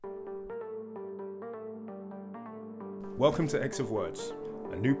Welcome to X of Words,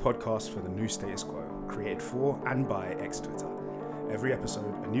 a new podcast for the new status quo, created for and by X Twitter. Every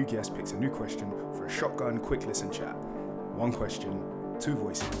episode, a new guest picks a new question for a shotgun quick listen chat. One question, two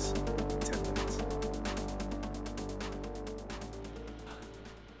voices, 10 minutes.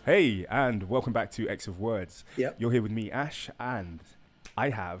 Hey, and welcome back to X of Words. Yep. You're here with me, Ash, and I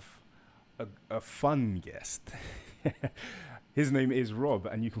have a fun guest. His name is Rob,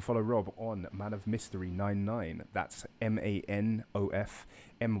 and you can follow Rob on Man of Mystery 99. That's MANOFMYSTERY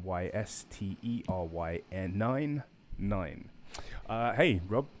 99. Hey,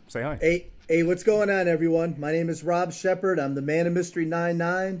 Rob, say hi. Hey, what's going on, everyone? My name is Rob Shepard. I'm the Man of Mystery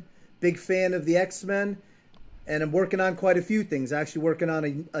 99, big fan of the X-Men, and I'm working on quite a few things. Actually working on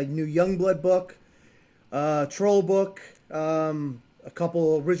a new Youngblood book, Troll book, a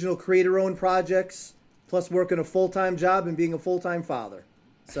couple original creator-owned projects, plus working a full-time job and being a full-time father.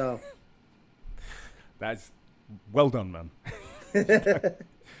 So that's well done, man.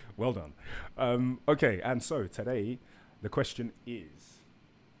 Well done. Okay, and so today the question is,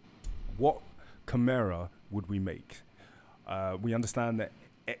 what Chimera would we make? We understand that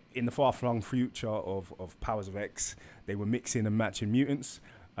in the far-flung future of Powers of X, they were mixing and matching mutants,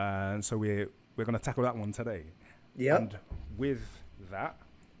 and so we're going to tackle that one today. Yep. And with that,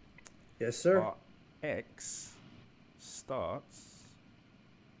 Yes, sir. our X starts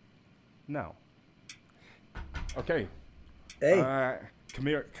now. Okay. Hey.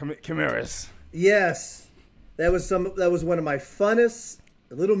 Chimeras. Yes. That was one of my funnest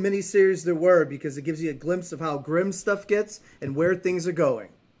little mini-series there were, because it gives you a glimpse of how grim stuff gets and where things are going.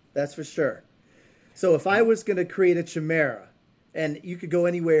 That's for sure. So if I was going to create a Chimera, and you could go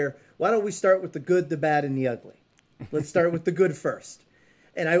anywhere, why don't we start with the good, the bad, and the ugly? Let's start with the good first.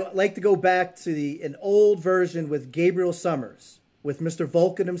 And I like to go back to an old version with Gabriel Summers, with Mr.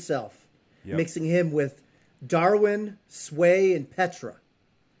 Vulcan himself, mixing him with Darwin, Sway, and Petra.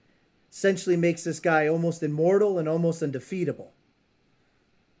 Essentially makes this guy almost immortal and almost undefeatable.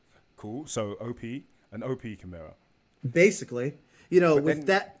 Cool. So an OP Chimera. Basically, with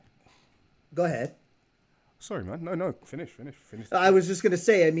that. Go ahead. Sorry, man. No. Finish. I was just going to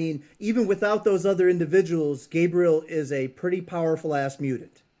say, I mean, even without those other individuals, Gabriel is a pretty powerful ass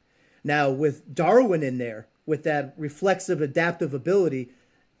mutant. Now, with Darwin in there, with that reflexive adaptive ability,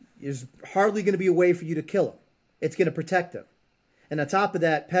 there's hardly going to be a way for you to kill him. It's going to protect him. And on top of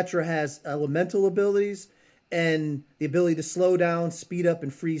that, Petra has elemental abilities and the ability to slow down, speed up,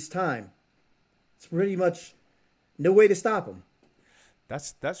 and freeze time. It's pretty much no way to stop him.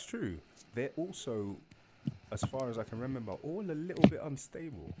 That's true. They're also, as far as I can remember, all a little bit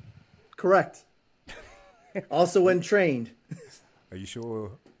unstable. Correct. Also untrained. Are you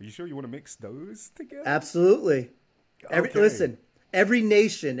sure you want to mix those together? Absolutely. Okay. Listen, every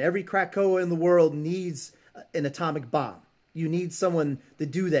nation, every Krakoa in the world needs an atomic bomb. You need someone to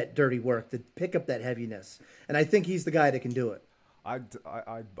do that dirty work, to pick up that heaviness. And I think he's the guy that can do it.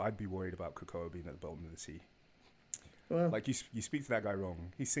 I'd be worried about Krakoa being at the bottom of the sea. Well, Like, you speak to that guy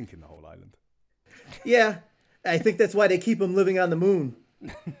wrong. He's sinking the whole island. yeah, I think that's why they keep him living on the moon.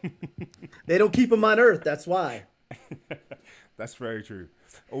 They don't keep him on Earth. That's why. That's very true.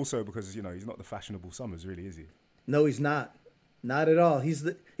 Also, because he's not the fashionable Summers, really, is he? No, he's not. Not at all. He's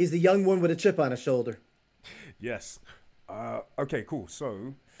the young one with a chip on his shoulder. Yes. Okay, cool.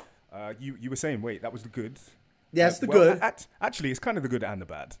 So, you were saying, wait, that was the good. That's the good. Actually, it's kind of the good and the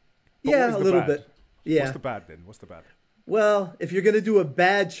bad. But Yeah, a little bit. Yeah. What's the bad then? What's the bad? Well, if you're going to do a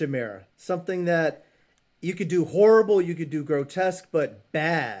bad Chimera, something that you could do horrible, you could do grotesque, but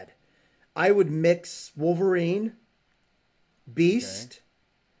bad, I would mix Wolverine, Beast,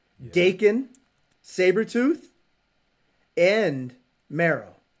 Daken, Sabretooth, and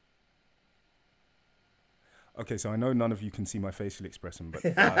Marrow. Okay, so I know none of you can see my facial expression, but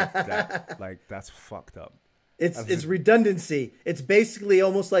that's fucked up. It's redundancy. It's basically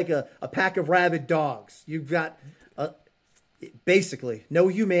almost like a pack of rabid dogs. You've got basically no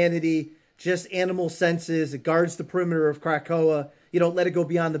humanity, just animal senses. It guards the perimeter of Krakoa. You don't let it go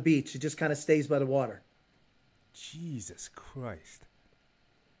beyond the beach. It just kind of stays by the water. Jesus Christ.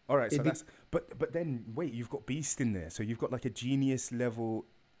 All right, so but then wait, you've got Beast in there, so you've got like a genius level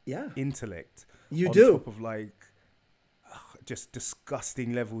intellect. You on do. top of just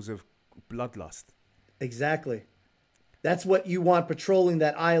disgusting levels of bloodlust. Exactly. That's what you want patrolling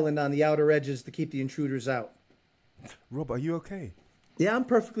that island on the outer edges to keep the intruders out. Rob, are you okay? Yeah, I'm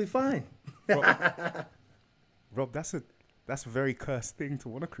perfectly fine. Rob, that's a very cursed thing to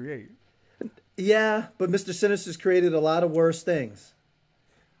want to create. Yeah, but Mr. Sinister's created a lot of worse things.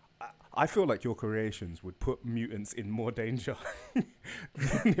 I feel like your creations would put mutants in more danger than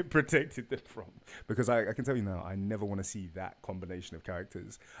it protected them from. Because I can tell you now, I never want to see that combination of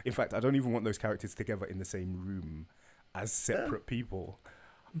characters. In fact, I don't even want those characters together in the same room as separate people.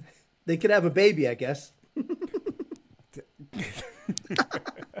 They could have a baby, I guess.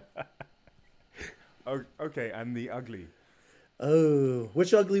 Okay, and the ugly. Oh,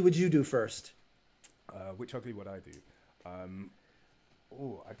 which ugly would you do first? Which ugly would I do?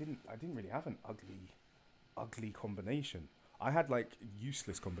 I didn't really have an ugly combination. I had like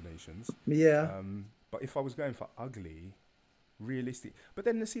useless combinations. Yeah. But if I was going for ugly, realistic. But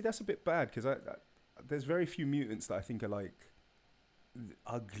then see, that's a bit bad because there's very few mutants that I think are like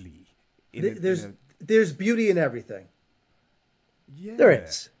ugly. There's beauty in everything. Yeah, there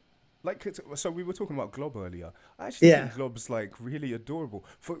is. Like, so we were talking about Glob earlier. I actually think Glob's like really adorable.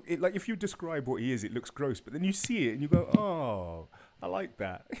 For it, like, if you describe what he is, it looks gross, but then you see it and you go, "Oh, I like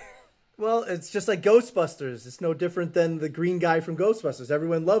that." Well, it's just like Ghostbusters. It's no different than the green guy from Ghostbusters.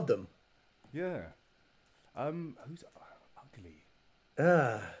 Everyone loved him. Yeah. Who's ugly?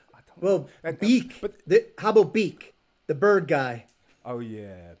 Well, and, Beak. How about Beak, the bird guy? Oh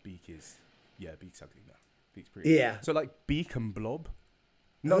yeah, Beak's ugly now. Beak's pretty. Yeah. So like Beak and Blob.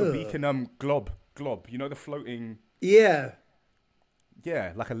 No, Beak and Glob. You know the floating. Yeah.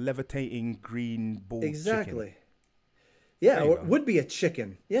 Yeah, like a levitating green ball. Exactly. Chicken. Yeah, or it would be a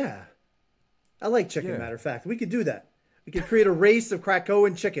chicken. Yeah. I like chicken, matter of fact. We could do that. We could create a race of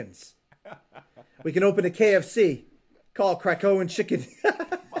Krakoan chickens. We can open a KFC. Call it Krakoan Chicken.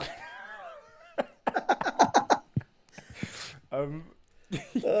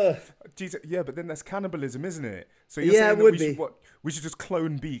 Jesus, yeah, but then that's cannibalism, isn't it? So you're saying it would be. We should just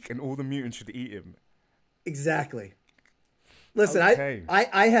clone Beak and all the mutants should eat him. Exactly. Listen, okay.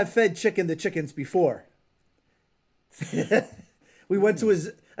 I have fed the chickens before. I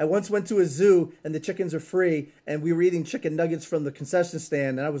once went to a zoo and the chickens are free and we were eating chicken nuggets from the concession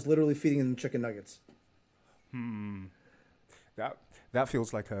stand and I was literally feeding them chicken nuggets. That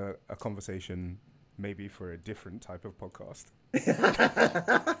feels like a conversation maybe for a different type of podcast.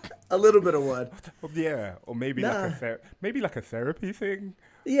 A little bit of one. Yeah, or maybe like a therapy thing.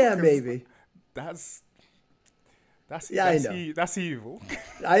 Yeah, maybe. That's I know. That's evil.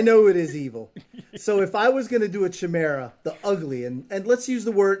 I know it is evil. So if I was going to do a chimera, the ugly, and let's use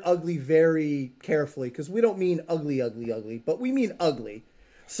the word ugly very carefully because we don't mean ugly, but we mean ugly.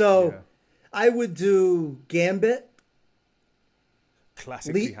 So I would do Gambit.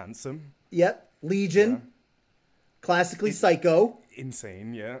 Classically handsome. Yep. Legion. Yeah. Classically psycho.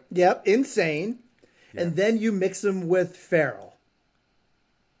 Insane, yeah. Yep, insane. Yeah. And then you mix them with Feral.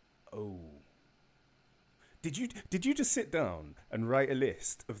 Oh. Did you just sit down and write a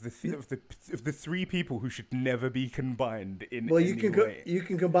list of the three people who should never be combined in any way? You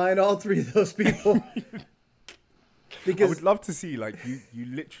can combine all three of those people. Because I would love to see like you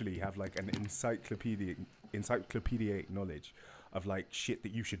literally have like an encyclopedic knowledge of like shit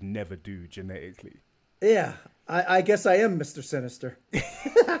that you should never do genetically. Yeah, I guess I am Mr. Sinister.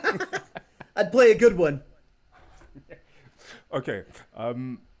 I'd play a good one. Okay.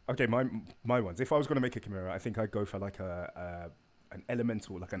 Okay, my ones. If I was going to make a chimera, I think I'd go for like an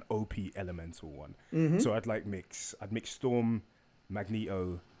elemental, like an OP elemental one. Mm-hmm. So I'd mix Storm,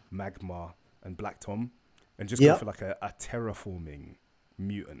 Magneto, Magma, and Black Tom, and just go for like a terraforming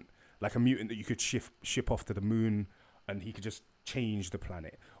mutant, like a mutant that you could ship off to the moon, and he could just change the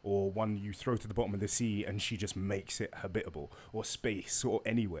planet, or one you throw to the bottom of the sea and she just makes it habitable, or space, or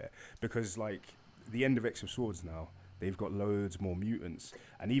anywhere. Because like the end of X of Swords now, they've got loads more mutants,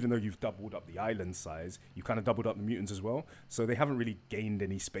 and even though you've doubled up the island size, you kind of doubled up the mutants as well, so they haven't really gained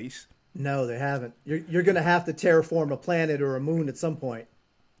any space. No, they haven't. You're going to have to terraform a planet or a moon at some point.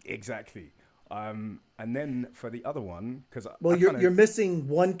 Exactly. And then for the other one, because you're missing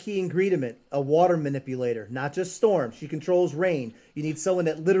one key ingredient, a water manipulator, not just Storm. She controls rain. You need someone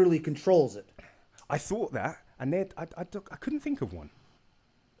that literally controls it. I thought that, and I couldn't think of one.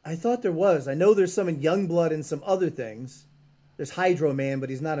 I thought there was. I know there's some in Youngblood and some other things. There's Hydro Man,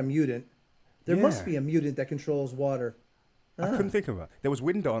 but he's not a mutant. There must be a mutant that controls water. I couldn't think of her. There was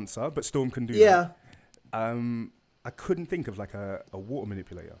Wind Dancer, but Storm can do that. I couldn't think of like a water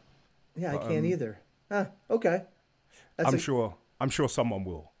manipulator. Yeah, I can't either. Okay. I'm sure someone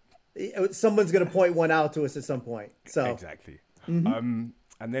will. Someone's going to point one out to us at some point. So exactly. Mm-hmm.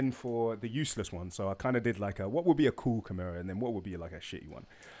 And then for the useless one, so I kind of did like what would be a cool chimera, and then what would be like a shitty one.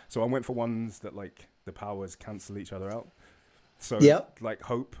 So I went for ones that like the powers cancel each other out. So like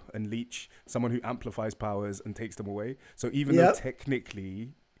Hope and Leech, someone who amplifies powers and takes them away. So even though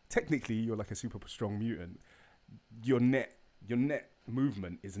technically you're like a super strong mutant, your net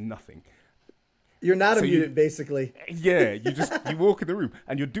movement is nothing. You're not So a you- mutant, basically. Yeah, you walk in the room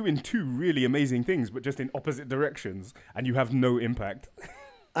and you're doing two really amazing things, but just in opposite directions, and you have no impact.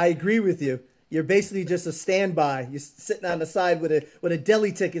 I agree with you. You're basically just a standby. You're sitting on the side with a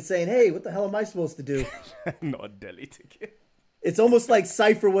deli ticket saying, hey, what the hell am I supposed to do? Not a deli ticket. It's almost like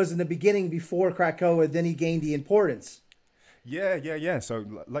Cypher was in the beginning before Krakoa, then he gained the importance. Yeah. So,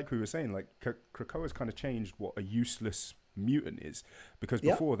 like we were saying, like Krakoa's kind of changed what a useless mutant is, because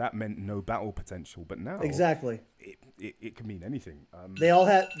Yep. before that meant no battle potential, but now Exactly. it can mean anything. They all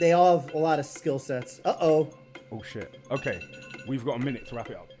have a lot of skill sets. Uh-oh. Oh shit. Okay, we've got a minute to wrap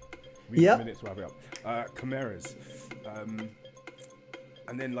it up. Yep. Chimeras.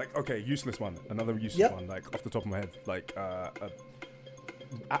 And then useless one. Another useless Yep. one, like off the top of my head,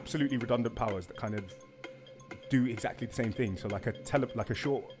 absolutely redundant powers that kind of do exactly the same thing. So like a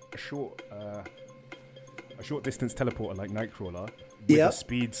short distance teleporter like Nightcrawler with Yep. a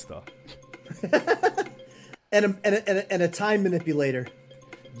speedster. And a time manipulator.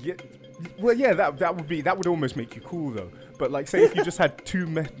 Yeah. Well, yeah, that would almost make you cool though. But like, say if you just had two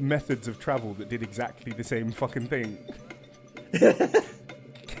methods of travel that did exactly the same fucking thing.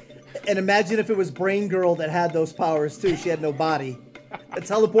 And imagine if it was Brain Girl that had those powers too. She had no body. A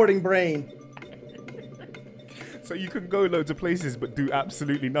teleporting brain. So you can go loads of places but do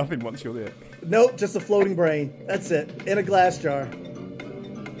absolutely nothing once you're there. Nope, just a floating brain. That's it. In a glass jar.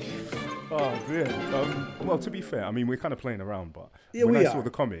 Oh dear. Well, to be fair, I mean we're kind of playing around, but Yeah, when we I saw are. the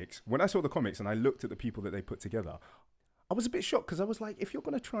comics and I looked at the people that they put together, I was a bit shocked because I was like, if you're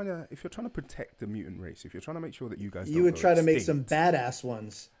trying to protect the mutant race, if you're trying to make sure that you guys You don't would go try to make some extinct, badass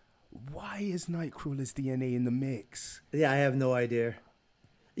ones. why is Nightcrawler's DNA in the mix? Yeah, I have no idea.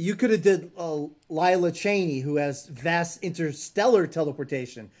 You could have did Lila Cheney, who has vast interstellar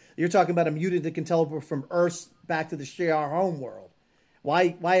teleportation. You're talking about a mutant that can teleport from Earth back to the Shi'ar home world.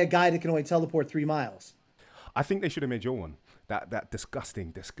 Why a guy that can only teleport 3 miles? I think they should have made your one. That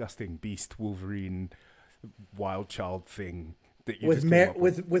disgusting beast Wolverine wild child thing that you With just came up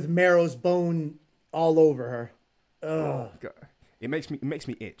with Marrow's bone all over her. Ugh. God. It makes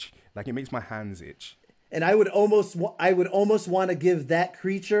me itch. Like it makes my hands itch. And I would almost want to give that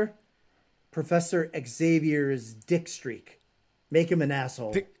creature Professor Xavier's dick streak. Make him an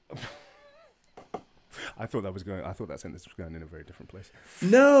asshole. I thought that sentence was going in a very different place.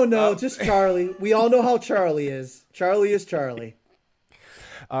 No, just Charlie. We all know how Charlie is. Charlie is Charlie.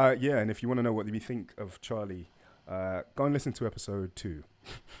 Yeah, and if you want to know what we think of Charlie, go and listen to episode 2.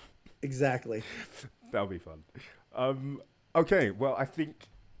 Exactly. That'll be fun. Okay, well, I think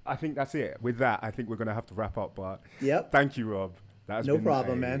that's it. With that, I think we're going to have to wrap up. But Yep. thank you, Rob. That's No been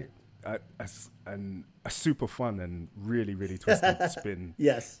problem, man. A super fun and really, really twisted spin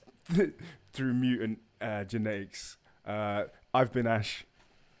Yes. through mutant genetics. I've been Ash.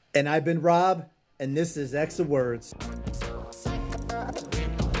 And I've been Rob, and this is X of Words.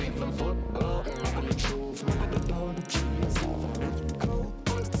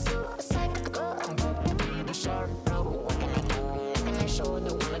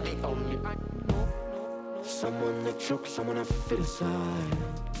 Someone that chokes, someone that fit aside.